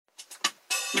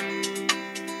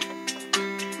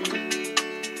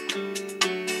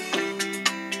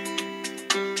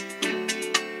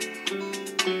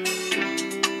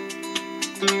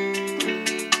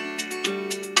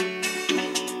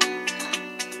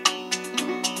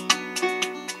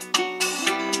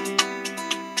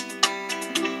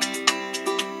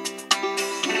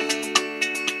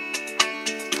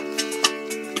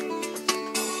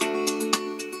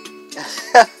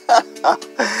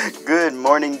Good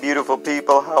morning, beautiful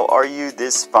people. How are you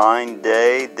this fine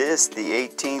day? This, the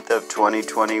 18th of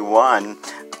 2021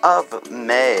 of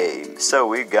May. So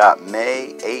we've got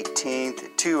May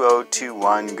 18th,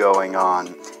 2021 going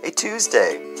on. A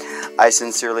Tuesday. I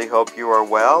sincerely hope you are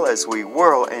well as we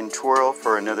whirl and twirl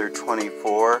for another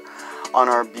 24 on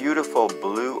our beautiful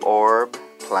blue orb,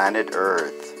 planet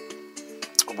Earth.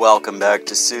 Welcome back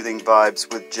to Soothing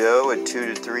Vibes with Joe, a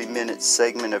 2 to 3 minute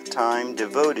segment of time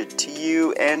devoted to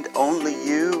you and only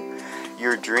you,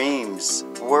 your dreams,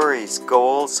 worries,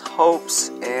 goals, hopes,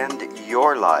 and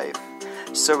your life.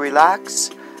 So relax,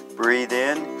 breathe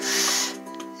in,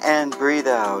 and breathe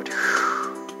out.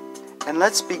 And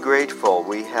let's be grateful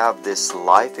we have this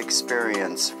life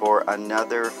experience for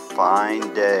another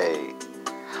fine day.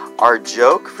 Our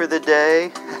joke for the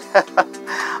day,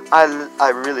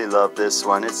 I really love this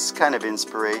one. It's kind of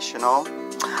inspirational.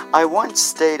 I once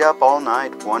stayed up all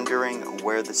night wondering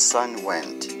where the sun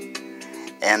went.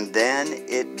 And then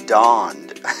it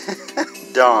dawned.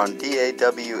 Dawned,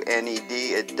 D-A-W-N-E-D,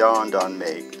 it dawned on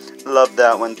me. Love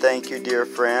that one. Thank you, dear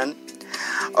friend.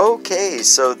 Okay,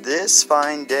 so this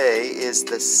fine day is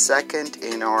the second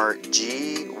in our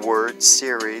G word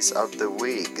series of the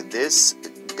week. This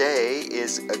day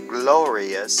is a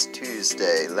glorious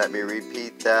Tuesday. Let me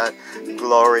repeat that.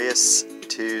 Glorious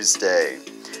Tuesday.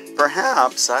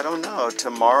 Perhaps, I don't know,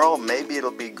 tomorrow maybe it'll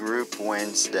be Group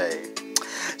Wednesday.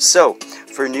 So,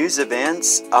 for news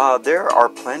events, there are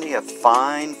plenty of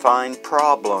fine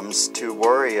problems to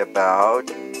worry about.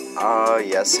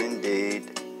 Yes,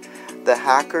 indeed. The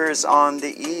hackers on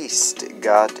the East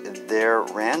got their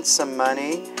ransom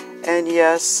money. And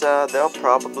yes, they'll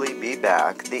probably be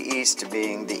back. The East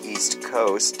being the East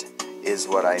Coast is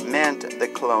what I meant, the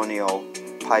Colonial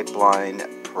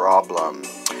Pipeline problem.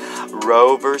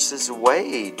 Roe versus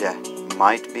Wade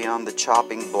might be on the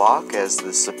chopping block as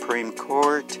the Supreme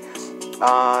Court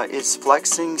is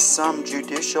flexing some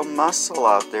judicial muscle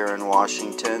out there in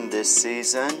Washington this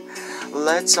season.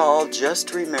 Let's all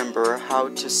just remember how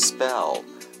to spell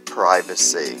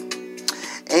privacy.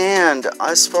 And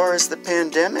as far as the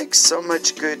pandemic, so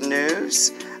much good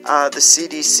news. The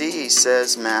CDC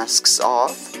says masks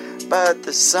off, but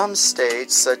some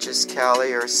states, such as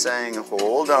Cali, are saying,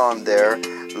 hold on there.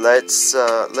 Let's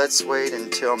wait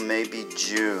until maybe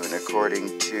June,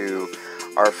 according to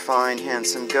our fine,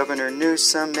 handsome Governor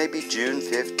Newsom, maybe June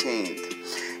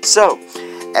 15th. So,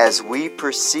 as we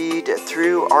proceed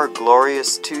through our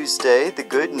glorious Tuesday, the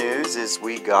good news is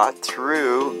we got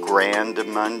through Grand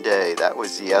Monday. That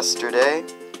was yesterday.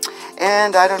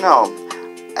 And I don't know,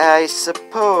 I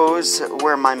suppose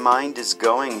where my mind is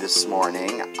going this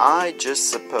morning, I just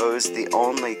suppose the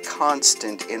only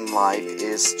constant in life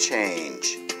is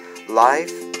change.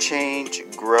 Life, change,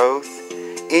 growth,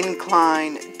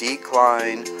 incline,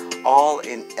 decline, all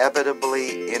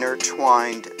inevitably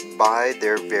intertwined by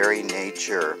their very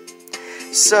nature.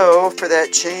 So, for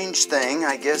that change thing,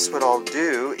 I guess what I'll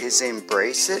do is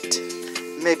embrace it.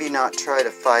 Maybe not try to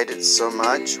fight it so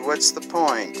much. What's the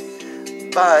point?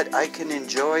 But I can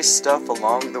enjoy stuff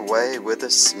along the way with a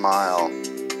smile.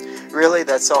 Really,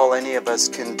 that's all any of us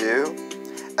can do.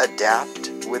 Adapt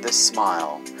with a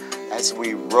smile. As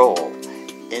we roll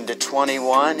into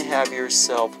 21, have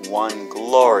yourself one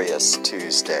glorious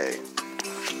Tuesday.